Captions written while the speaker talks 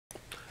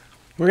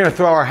We're going to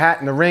throw our hat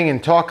in the ring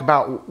and talk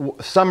about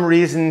some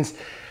reasons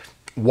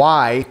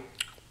why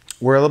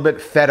we're a little bit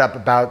fed up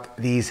about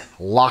these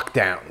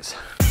lockdowns.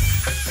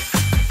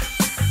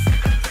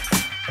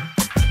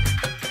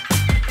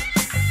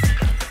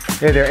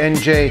 Hey there,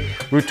 NJ,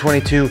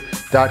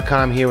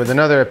 Route22.com here with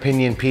another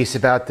opinion piece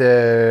about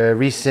the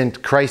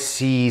recent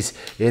crises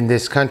in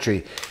this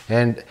country.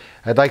 And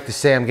I'd like to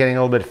say I'm getting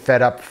a little bit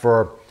fed up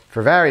for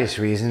various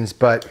reasons,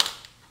 but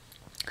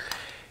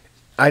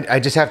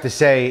I just have to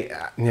say,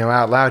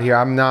 out loud here,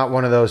 I'm not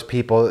one of those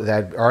people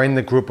that are in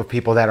the group of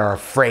people that are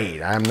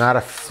afraid. I'm not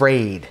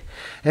afraid.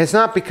 And it's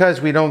not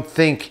because we don't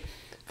think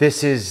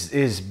this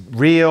is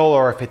real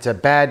or if it's a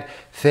bad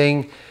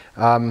thing.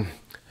 All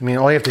you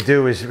have to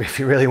do is, if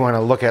you really want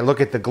to look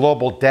at the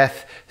global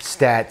death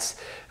stats,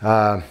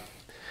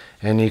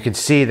 and you can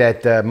see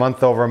that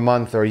month over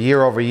month or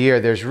year over year,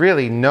 there's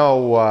really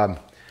no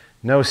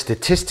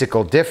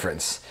statistical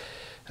difference.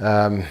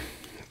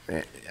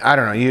 I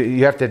don't know.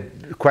 You have to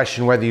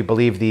question whether you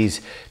believe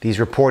these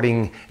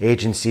reporting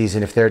agencies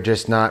and if they're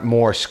just not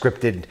more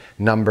scripted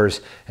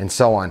numbers and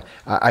so on.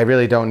 I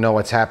really don't know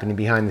what's happening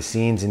behind the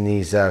scenes in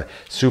these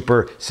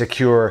super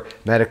secure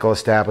medical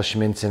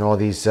establishments and all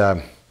these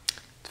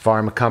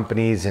pharma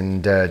companies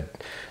and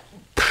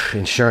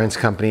insurance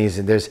companies.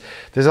 And there's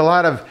a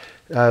lot of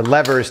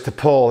levers to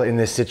pull in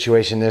this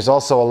situation. There's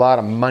also a lot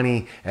of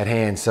money at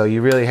hand, so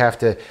you really have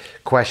to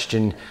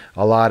question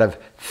a lot of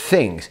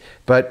things.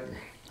 But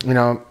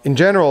in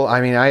general,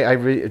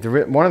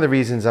 one of the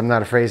reasons I'm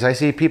not afraid is I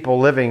see people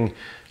living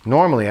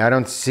normally. I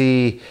don't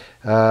see,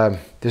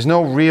 there's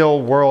no real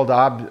world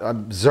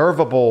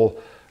observable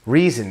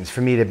reasons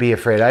for me to be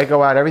afraid. I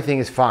go out, everything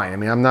is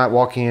fine. I'm not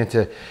walking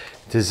into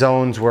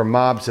zones where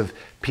mobs of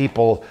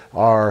people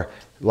are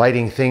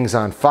lighting things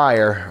on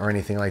fire or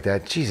anything like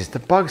that. Jesus, the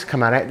bugs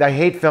come out. I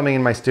hate filming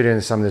in my studio in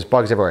the summer. There's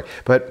bugs everywhere.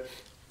 But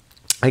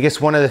I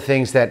guess one of the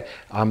things that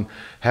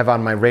have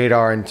on my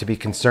radar and to be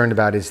concerned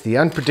about is the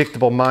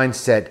unpredictable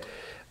mindset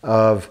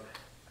of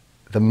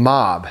the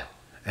mob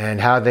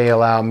and how they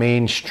allow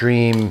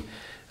mainstream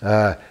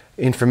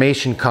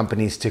information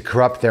companies to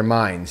corrupt their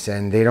minds.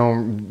 And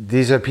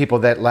these are people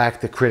that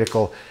lack the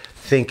critical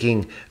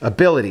thinking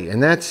ability.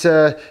 And that's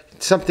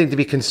something to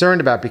be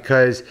concerned about,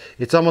 because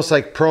it's almost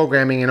like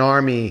programming an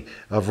army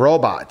of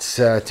robots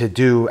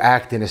to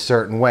act in a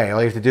certain way.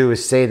 All you have to do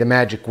is say the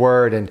magic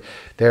word and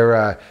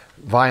they're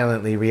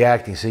violently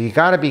reacting. So you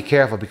got to be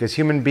careful, because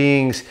human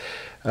beings,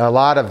 a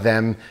lot of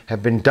them,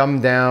 have been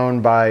dumbed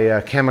down by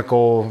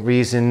chemical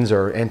reasons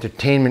or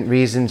entertainment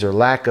reasons or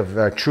lack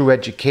of true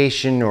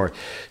education or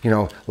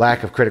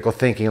lack of critical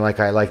thinking,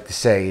 like I like to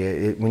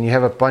say. When you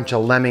have a bunch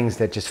of lemmings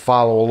that just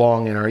follow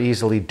along and are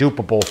easily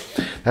dupable,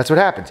 that's what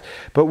happens.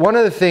 But one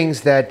of the things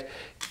that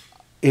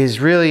is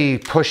really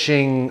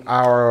pushing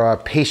our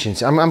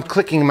patience, I'm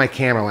clicking my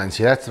camera lens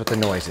here, that's what the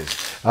noise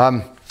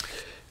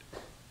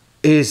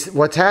is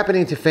what's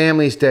happening to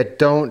families that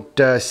don't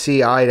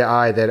see eye to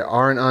eye, that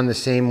aren't on the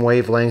same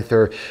wavelength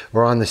or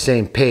on the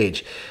same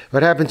page.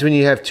 What happens when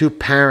you have two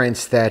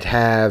parents that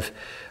have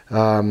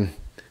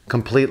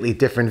completely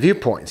different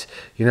viewpoints?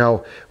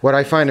 What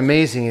I find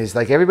amazing is,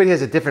 like, everybody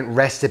has a different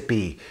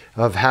recipe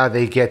of how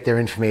they get their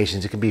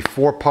information. It could be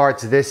 4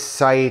 parts this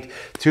site,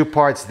 2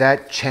 parts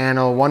that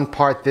channel, 1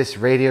 part this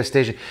radio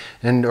station,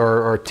 and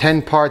or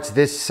 10 parts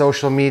this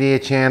social media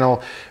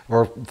channel,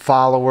 or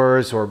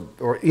followers, or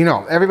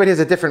everybody has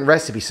a different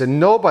recipe. So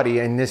nobody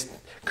in this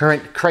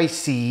current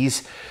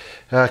crises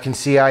can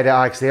see eye to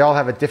eye, because they all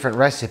have a different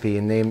recipe,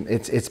 and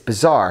it's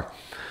bizarre.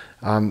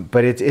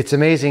 But it's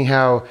amazing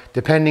how,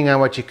 depending on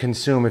what you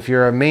consume, if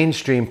you're a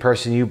mainstream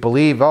person, you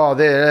believe,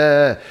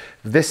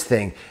 this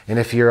thing. And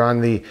if you're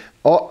on the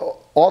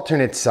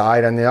alternate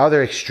side, on the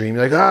other extreme,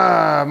 you're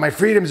like, my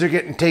freedoms are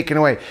getting taken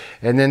away.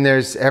 And then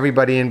there's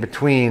everybody in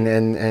between,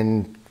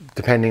 and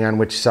depending on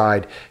which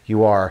side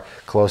you are,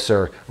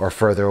 closer or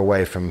further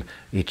away from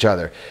each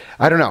other.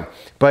 I don't know.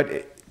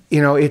 But,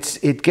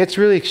 it gets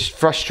really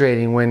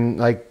frustrating when,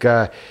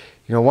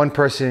 one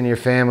person in your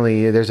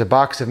family, there's a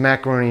box of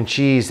macaroni and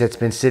cheese that's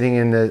been sitting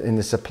in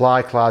the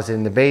supply closet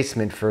in the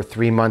basement for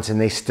 3 months,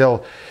 and they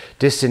still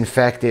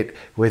disinfect it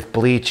with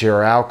bleach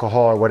or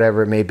alcohol or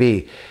whatever it may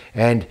be.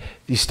 And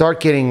you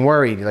start getting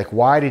worried, like,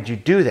 why did you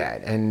do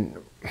that? And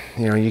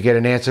you get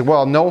an answer,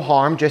 well, no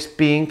harm, just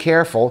being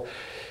careful.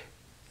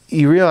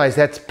 You realize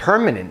that's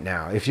permanent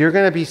now. If you're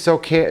going to be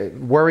so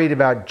worried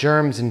about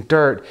germs and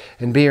dirt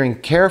and being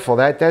careful,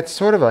 that's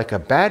sort of like a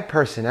bad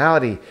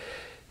personality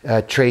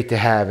trait to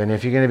have. And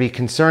if you're going to be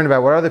concerned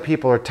about what other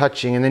people are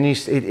touching, and then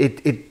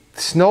it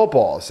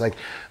snowballs, like,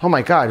 oh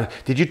my God,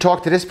 did you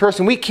talk to this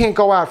person? We can't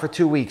go out for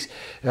 2 weeks,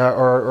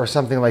 or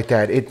something like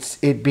that.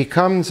 It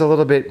becomes a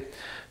little bit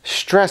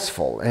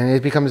stressful, and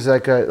it becomes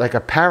like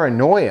a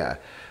paranoia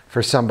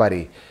for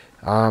somebody.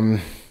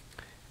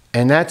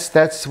 And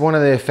that's one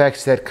of the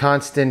effects that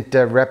constant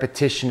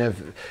repetition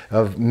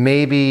of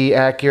maybe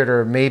accurate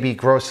or maybe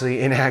grossly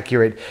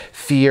inaccurate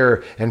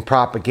fear and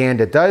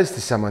propaganda does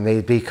to someone. They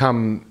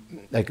become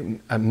like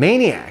a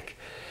maniac.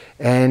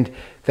 And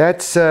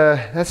that's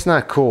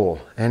not cool,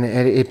 and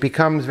it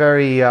becomes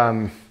very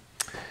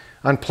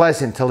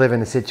unpleasant to live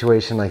in a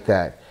situation like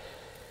that.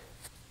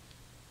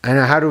 And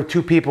how do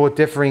two people with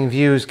differing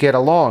views get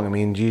along? I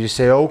mean, do you just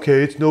say,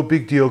 okay, it's no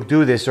big deal,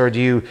 do this, or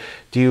do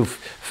you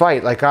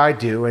fight like I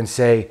do and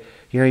say,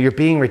 you know, you're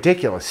being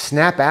ridiculous,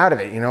 snap out of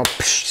it, you know,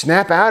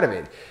 snap out of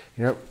it,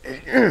 you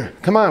know,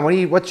 come on,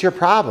 what's your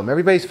problem?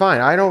 Everybody's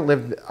fine.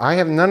 I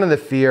have none of the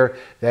fear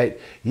that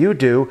you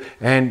do,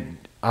 and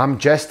I'm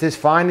just as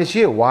fine as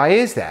you. Why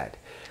is that?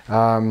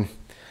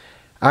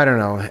 I don't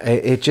know.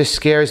 It just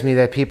scares me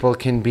that people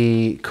can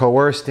be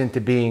coerced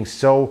into being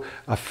so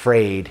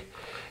afraid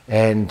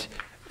and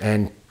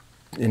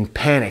in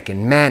panic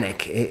and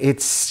manic.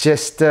 It's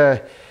just,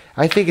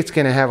 I think it's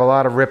going to have a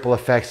lot of ripple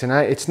effects, and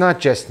it's not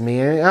just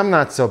me. I'm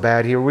not so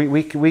bad here.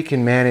 We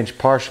can manage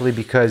partially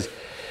because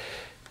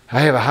I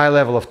have a high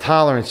level of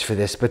tolerance for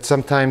this, but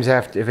sometimes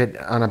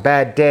on a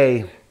bad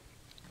day,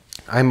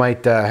 I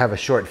might have a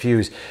short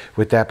fuse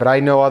with that. But I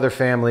know other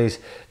families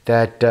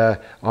that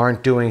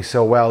aren't doing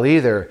so well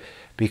either,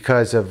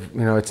 because of,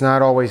 you know, it's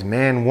not always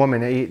man,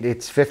 woman,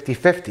 it's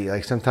 50-50.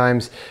 Like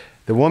sometimes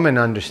the woman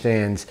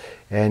understands,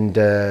 and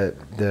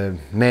the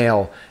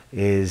male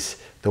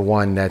is the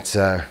one that's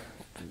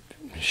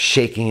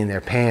shaking in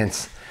their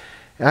pants.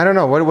 I don't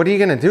know. What are you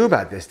going to do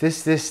about this?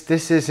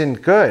 This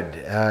isn't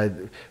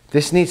good.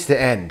 This needs to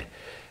end,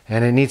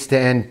 and it needs to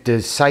end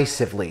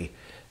decisively,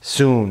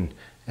 soon,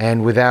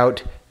 and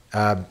without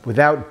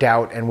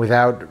doubt, and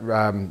without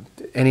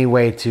any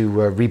way to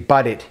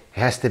rebut it. It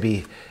has to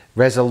be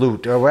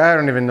resolute, or I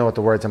don't even know what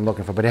the words I'm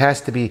looking for, but it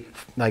has to be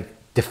like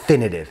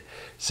definitive.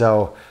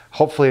 So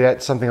hopefully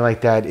that something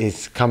like that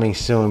is coming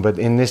soon. But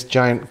in this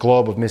giant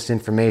globe of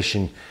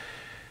misinformation,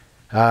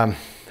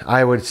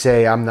 I would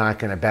say I'm not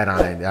going to bet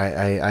on it.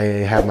 I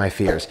have my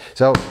fears.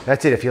 So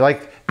that's it. If you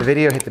like the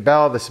video, hit the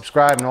bell, the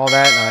subscribe, and all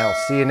that, and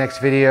I'll see you next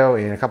video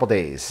in a couple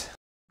days.